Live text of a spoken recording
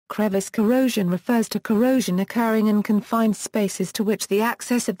Crevice corrosion refers to corrosion occurring in confined spaces to which the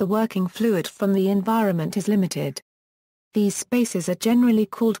access of the working fluid from the environment is limited. These spaces are generally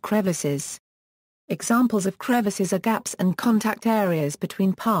called crevices. Examples of crevices are gaps and contact areas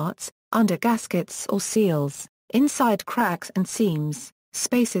between parts, under gaskets or seals, inside cracks and seams,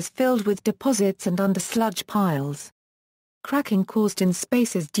 spaces filled with deposits and under sludge piles. Cracking caused in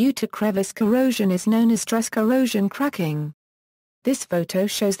spaces due to crevice corrosion is known as stress corrosion cracking. This photo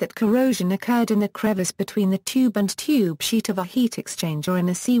shows that corrosion occurred in the crevice between the tube and tube sheet of a heat exchanger in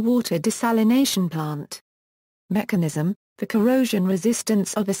a seawater desalination plant. Mechanism: the corrosion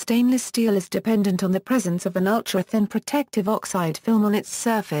resistance of a stainless steel is dependent on the presence of an ultra-thin protective oxide film on its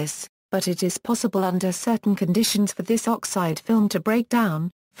surface, but it is possible under certain conditions for this oxide film to break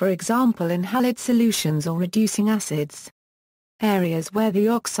down, for example in halide solutions or reducing acids. Areas where the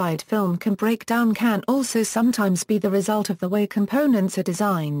oxide film can break down can also sometimes be the result of the way components are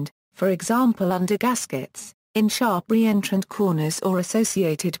designed, for example under gaskets, in sharp re-entrant corners or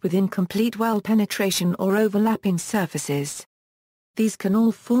associated with incomplete well penetration or overlapping surfaces. These can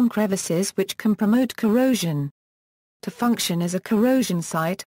all form crevices which can promote corrosion. To function as a corrosion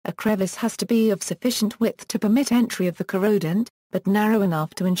site, a crevice has to be of sufficient width to permit entry of the corrodant, but narrow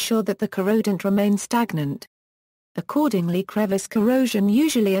enough to ensure that the corrodant remains stagnant. Accordingly, crevice corrosion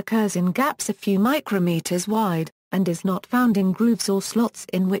usually occurs in gaps a few micrometers wide, and is not found in grooves or slots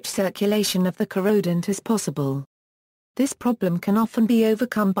in which circulation of the corrodant is possible. This problem can often be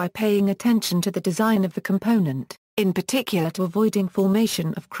overcome by paying attention to the design of the component, in particular to avoiding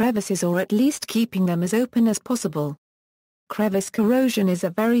formation of crevices or at least keeping them as open as possible. Crevice corrosion is a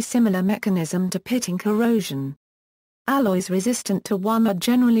very similar mechanism to pitting corrosion. Alloys resistant to one are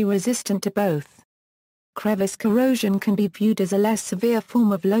generally resistant to both. Crevice corrosion can be viewed as a less severe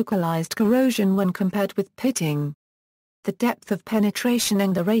form of localized corrosion when compared with pitting. The depth of penetration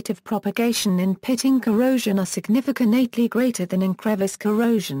and the rate of propagation in pitting corrosion are significantly greater than in crevice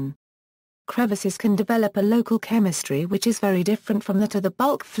corrosion. Crevices can develop a local chemistry which is very different from that of the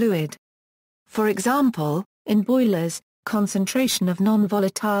bulk fluid. For example, in boilers, concentration of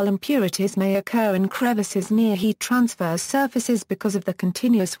non-volatile impurities may occur in crevices near heat transfer surfaces because of the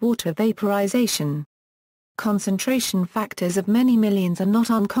continuous water vaporization. Concentration factors of many millions are not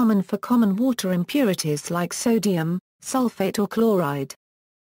uncommon for common water impurities like sodium, sulfate or chloride.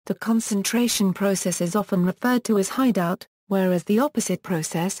 The concentration process is often referred to as hideout, whereas the opposite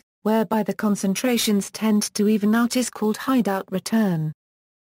process, whereby the concentrations tend to even out, is called hideout return.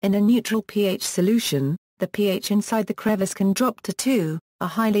 In a neutral pH solution, the pH inside the crevice can drop to 2, a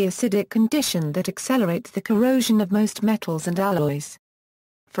highly acidic condition that accelerates the corrosion of most metals and alloys.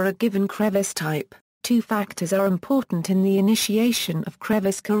 For a given crevice type, two factors are important in the initiation of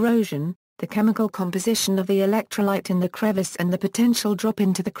crevice corrosion: the chemical composition of the electrolyte in the crevice and the potential drop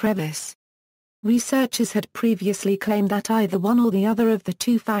into the crevice. Researchers had previously claimed that either one or the other of the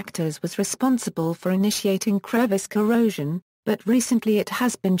two factors was responsible for initiating crevice corrosion, but recently it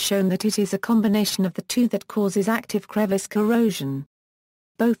has been shown that it is a combination of the two that causes active crevice corrosion.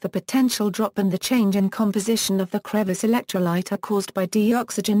 Both the potential drop and the change in composition of the crevice electrolyte are caused by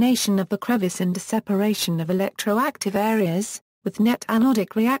deoxygenation of the crevice and separation of electroactive areas, with net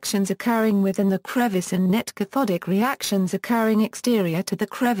anodic reactions occurring within the crevice and net cathodic reactions occurring exterior to the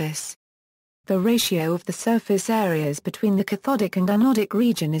crevice. The ratio of the surface areas between the cathodic and anodic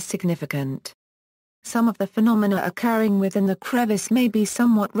region is significant. Some of the phenomena occurring within the crevice may be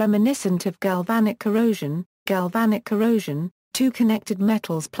somewhat reminiscent of galvanic corrosion, two connected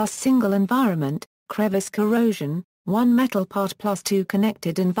metals plus single environment, crevice corrosion, one metal part plus two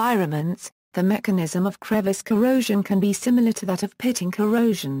connected environments. The mechanism of crevice corrosion can be similar to that of pitting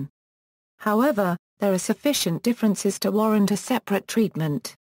corrosion. However, there are sufficient differences to warrant a separate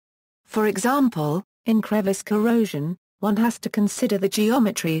treatment. For example, in crevice corrosion, one has to consider the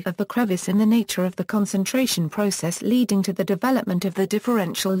geometry of the crevice and the nature of the concentration process leading to the development of the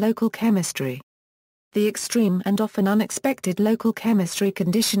differential local chemistry. The extreme and often unexpected local chemistry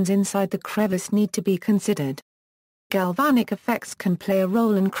conditions inside the crevice need to be considered. Galvanic effects can play a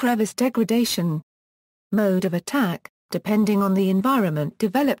role in crevice degradation. Mode of attack: depending on the environment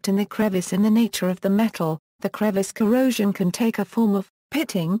developed in the crevice and the nature of the metal, the crevice corrosion can take a form of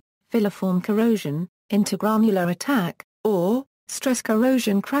pitting, filiform corrosion, intergranular attack, or stress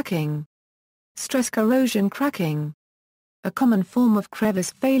corrosion cracking. Stress corrosion cracking. A common form of crevice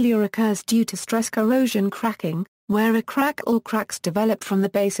failure occurs due to stress corrosion cracking, where a crack or cracks develop from the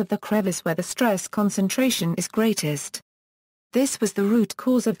base of the crevice where the stress concentration is greatest. This was the root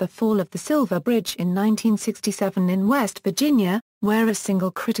cause of the fall of the Silver Bridge in 1967 in West Virginia, where a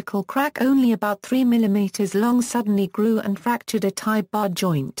single critical crack only about 3 mm long suddenly grew and fractured a tie bar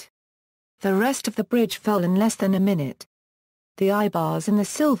joint. The rest of the bridge fell in less than a minute. The I-bars in the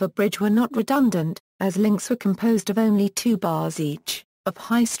Silver Bridge were not redundant, as links were composed of only 2 bars each, of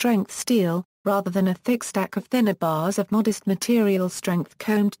high-strength steel, rather than a thick stack of thinner bars of modest material strength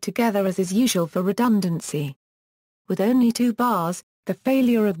combed together as is usual for redundancy. With only 2 bars, the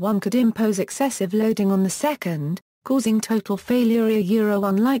failure of one could impose excessive loading on the second, causing total failure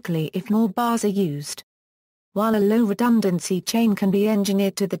unlikely if more bars are used. While a low redundancy chain can be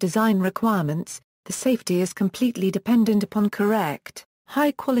engineered to the design requirements, the safety is completely dependent upon correct,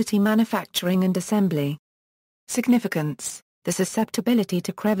 high-quality manufacturing and assembly. Significance: the susceptibility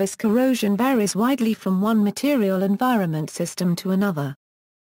to crevice corrosion varies widely from one material environment system to another.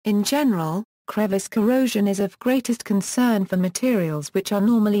 In general, crevice corrosion is of greatest concern for materials which are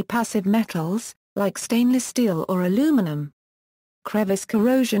normally passive metals, like stainless steel or aluminum. Crevice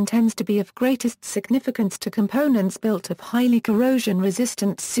corrosion tends to be of greatest significance to components built of highly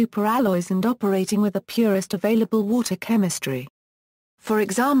corrosion-resistant superalloys and operating with the purest available water chemistry. For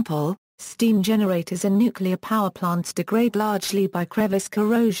example, steam generators in nuclear power plants degrade largely by crevice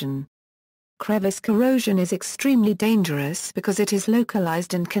corrosion. Crevice corrosion is extremely dangerous because it is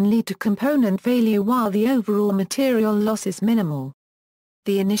localized and can lead to component failure while the overall material loss is minimal.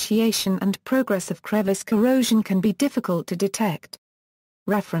 The initiation and progress of crevice corrosion can be difficult to detect.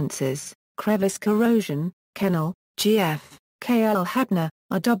 References: Crevice Corrosion, Kennel, G.F., K.L. Hebner,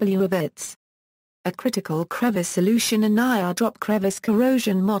 R.W. Ovitz. A Critical Crevice Solution and IR-Drop Crevice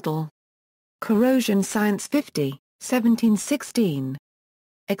Corrosion Model. Corrosion Science 50, 1716.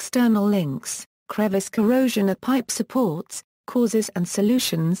 External links: Crevice corrosion of pipe supports, causes and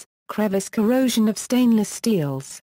solutions, crevice corrosion of stainless steels.